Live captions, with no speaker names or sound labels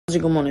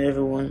Good morning,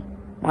 everyone.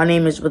 My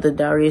name is Brother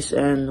Darius,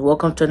 and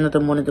welcome to another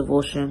morning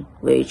devotion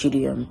with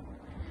HEDM.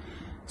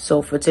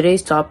 So, for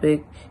today's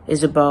topic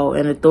is about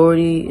an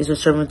authority is a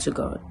servant to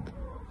God.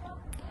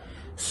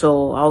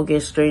 So, I'll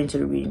get straight into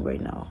the reading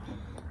right now.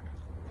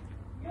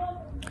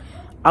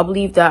 I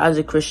believe that as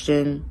a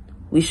Christian,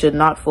 we should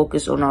not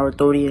focus on our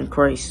authority in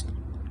Christ,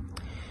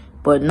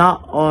 but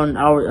not on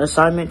our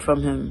assignment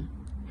from Him.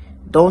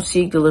 Don't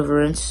seek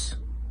deliverance,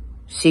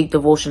 seek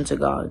devotion to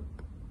God.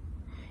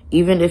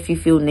 Even if you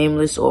feel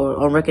nameless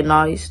or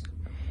unrecognized,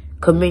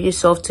 commit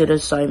yourself to the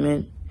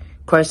assignment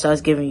Christ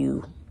has given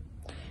you,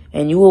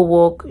 and you will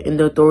walk in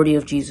the authority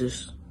of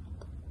Jesus.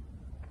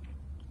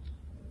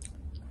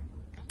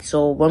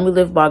 So when we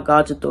live by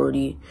God's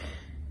authority,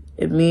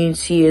 it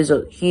means He is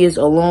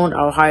alone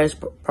our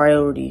highest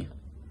priority.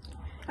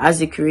 As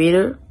the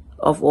creator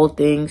of all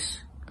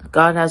things,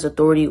 God has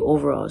authority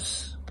over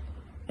us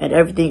and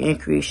everything in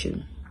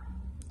creation.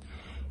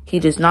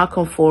 He does not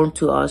conform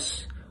to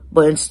us,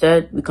 but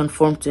instead we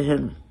conform to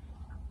Him.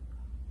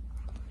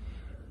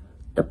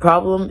 The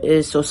problem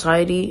is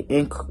society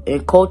and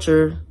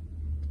culture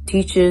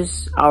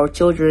teaches our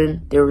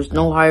children there is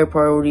no higher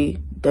priority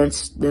than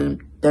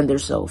their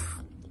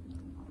self.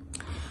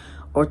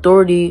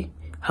 Authority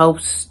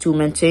helps to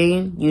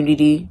maintain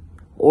unity,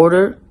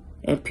 order,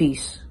 and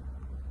peace.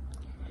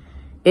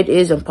 It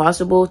is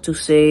impossible to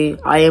say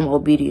I am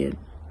obedient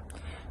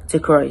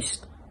to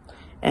Christ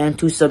and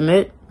to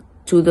submit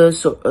to the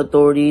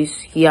authorities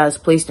He has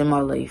placed in my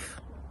life.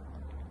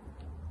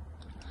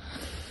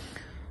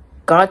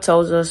 God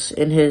tells us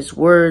in His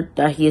Word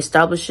that He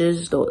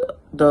establishes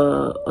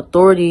the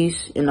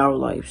authorities in our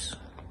lives.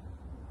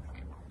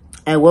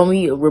 And when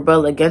we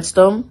rebel against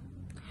them,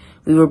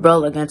 we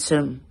rebel against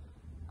Him.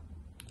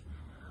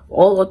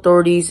 All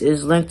authorities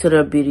is linked to the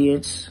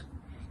obedience.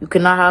 You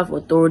cannot have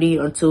authority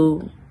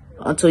until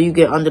you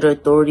get under the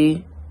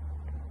authority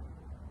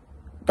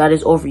that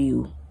is over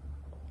you.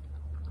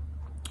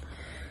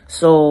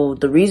 So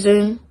that's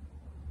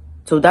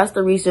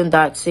the reason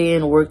that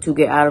Satan worked to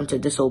get Adam to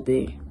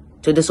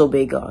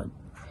disobey God.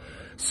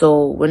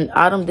 So when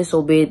Adam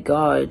disobeyed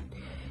God,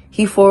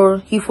 he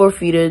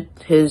forfeited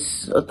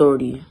his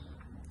authority.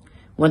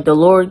 When the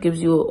Lord gives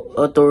you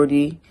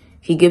authority,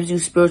 He gives you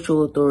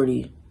spiritual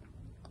authority.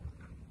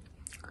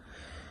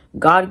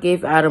 God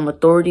gave Adam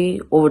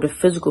authority over the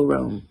physical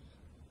realm.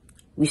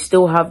 We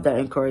still have that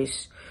in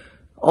Christ,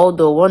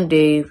 although one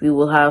day we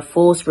will have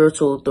full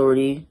spiritual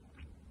authority.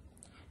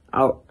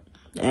 Our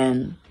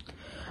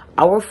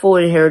full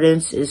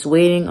inheritance is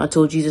waiting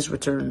until Jesus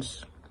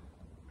returns.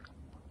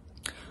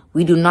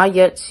 We do not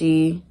yet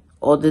see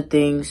all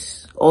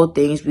things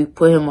we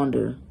put Him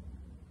under.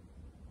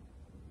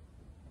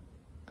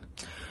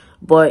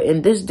 But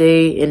in this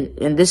day,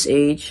 in this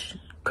age,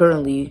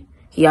 currently,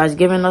 He has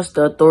given us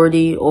the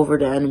authority over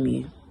the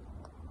enemy.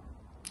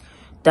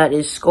 That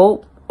is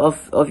scope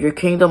of your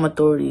kingdom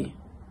authority.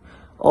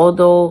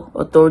 Although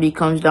authority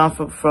comes down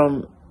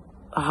from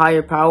a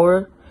higher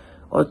power,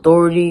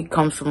 authority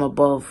comes from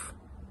above.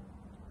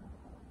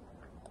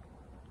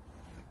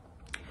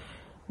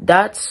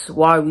 That's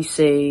why we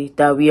say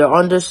that we are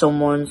under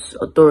someone's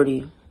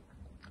authority.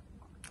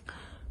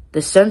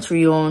 The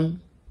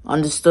centurion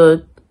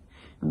understood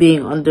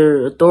being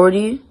under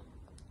authority.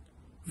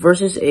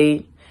 Verses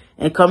 8,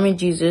 and coming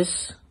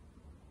Jesus,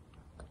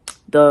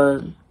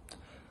 the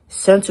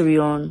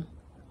centurion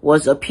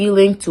was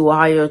appealing to a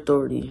higher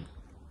authority.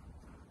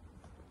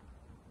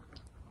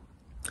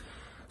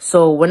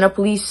 So when a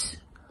police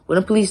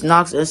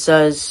knocks and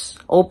says,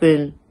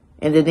 open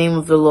in the name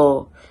of the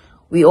law,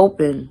 we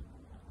open.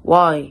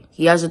 Why?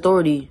 He has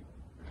authority.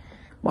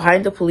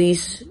 Behind the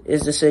police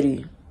is the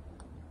city.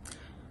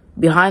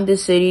 Behind the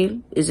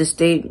city is the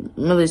state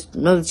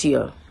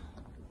militia.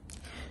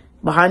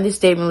 Behind the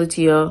state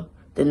militia,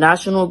 the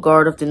National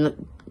Guard of the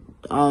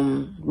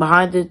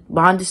behind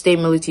the state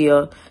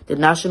militia, the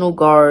National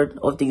Guard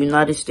of the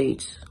United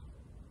States.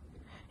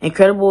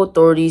 Incredible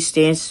authority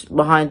stands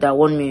behind that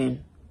one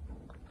man.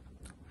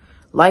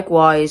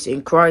 Likewise,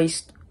 in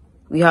Christ,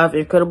 we have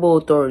incredible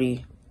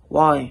authority.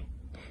 Why?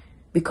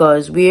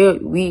 Because we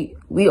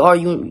are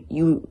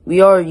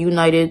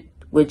united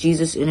with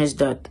Jesus in His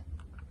death,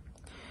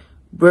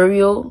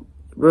 burial,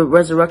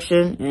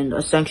 resurrection, and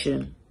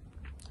ascension,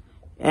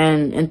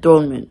 and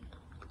enthronement.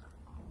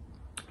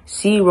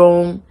 See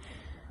Rome,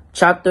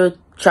 chapter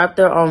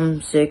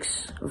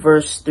 6,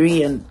 verse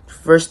 3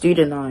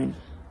 to 9.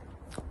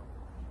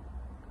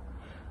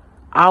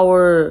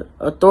 Our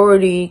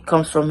authority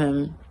comes from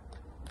Him.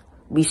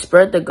 We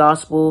spread the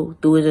gospel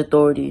through His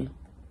authority.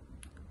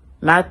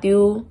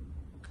 Matthew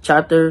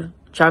chapter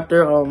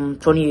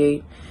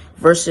 28,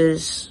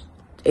 verses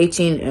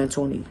 18 and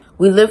 20.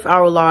 We live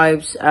our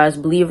lives as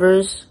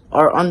believers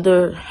are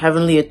under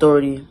heavenly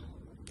authority.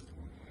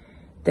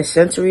 The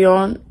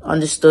centurion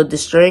understood the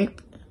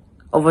strength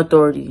of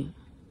authority.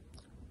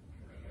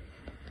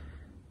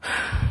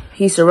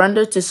 He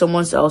surrendered to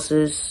someone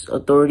else's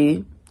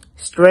authority.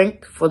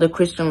 Strength for the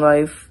Christian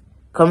life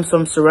comes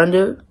from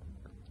surrender.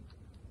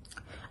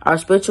 Our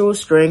spiritual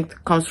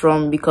strength comes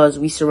from because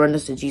we surrender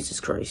to Jesus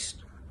Christ.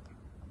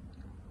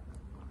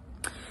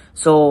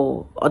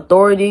 So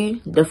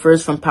authority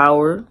differs from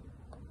power.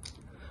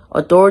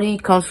 Authority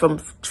comes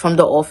from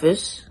the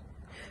office.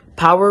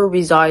 Power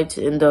resides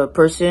in the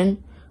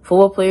person.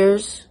 Football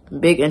players,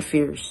 big and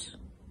fierce,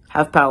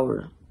 have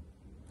power.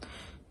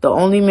 The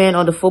only man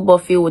on the football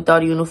field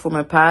without a uniform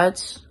and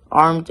pads,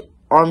 armed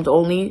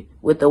only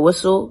with a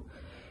whistle,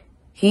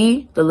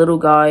 he, the little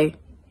guy,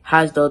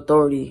 has the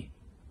authority.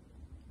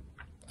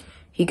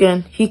 He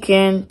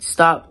can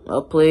stop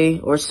a play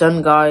or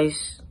send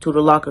guys to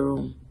the locker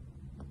room.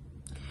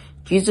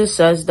 Jesus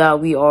says that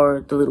we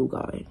are the little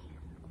guy.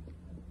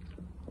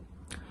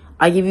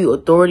 I give you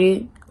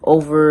authority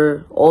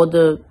over all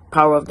the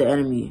power of the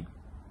enemy.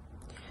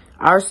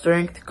 Our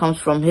strength comes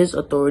from his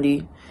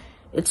authority.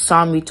 It's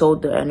time we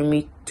told the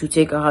enemy to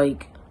take a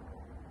hike.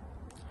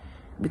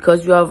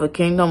 Because you have a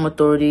kingdom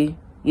authority,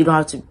 you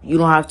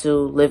don't have to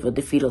live a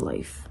defeated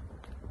life.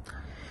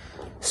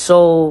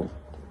 So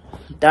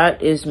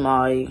that is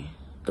my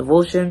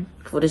devotion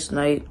for this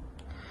night.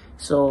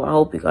 So I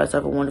hope you guys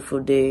have a wonderful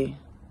day,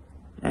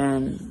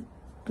 and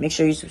make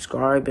sure you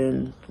subscribe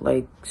and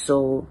like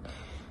so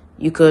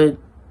you could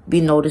be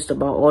noticed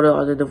about all the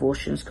other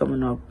devotions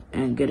coming up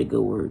and get a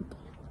good word.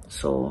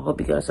 So hope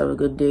you guys have a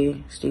good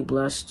day. Stay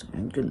blessed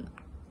and good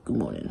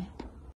morning.